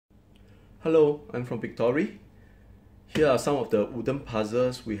Hello, I'm from Victoria. Here are some of the wooden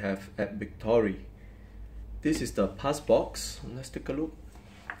puzzles we have at Victoria. This is the PuzBox. Let's take a look.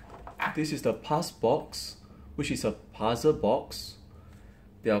 This is the PuzBox, which is a puzzle box.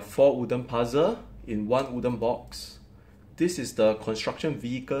 There are 4 wooden puzzles in 1 wooden box. This is the construction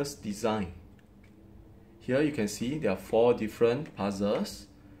vehicles design. Here you can see there are 4 different puzzles.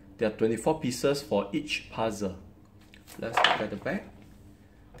 There are 24 pieces for each puzzle. Let's look at the back.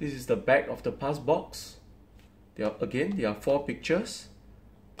 This is the back of the PuzBox. There are 4 pictures.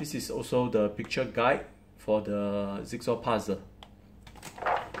 This is also the picture guide for the jigsaw puzzle.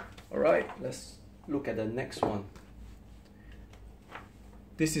 Alright, let's look at the next one.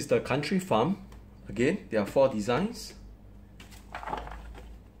 This is the country farm. Again, there are 4 designs.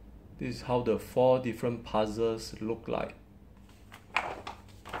 This is how the 4 different puzzles look like.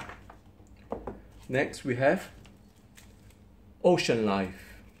 Next we have Ocean Life.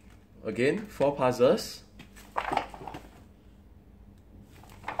 Again, 4 puzzles.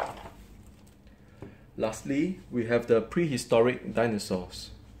 Lastly, we have the Prehistoric Dinosaurs.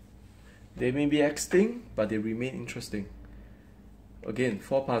 They may be extinct, but they remain interesting. Again,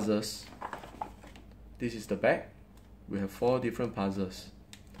 4 puzzles. This is the back. We have 4 different puzzles.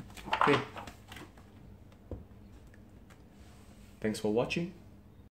 Okay. Thanks for watching.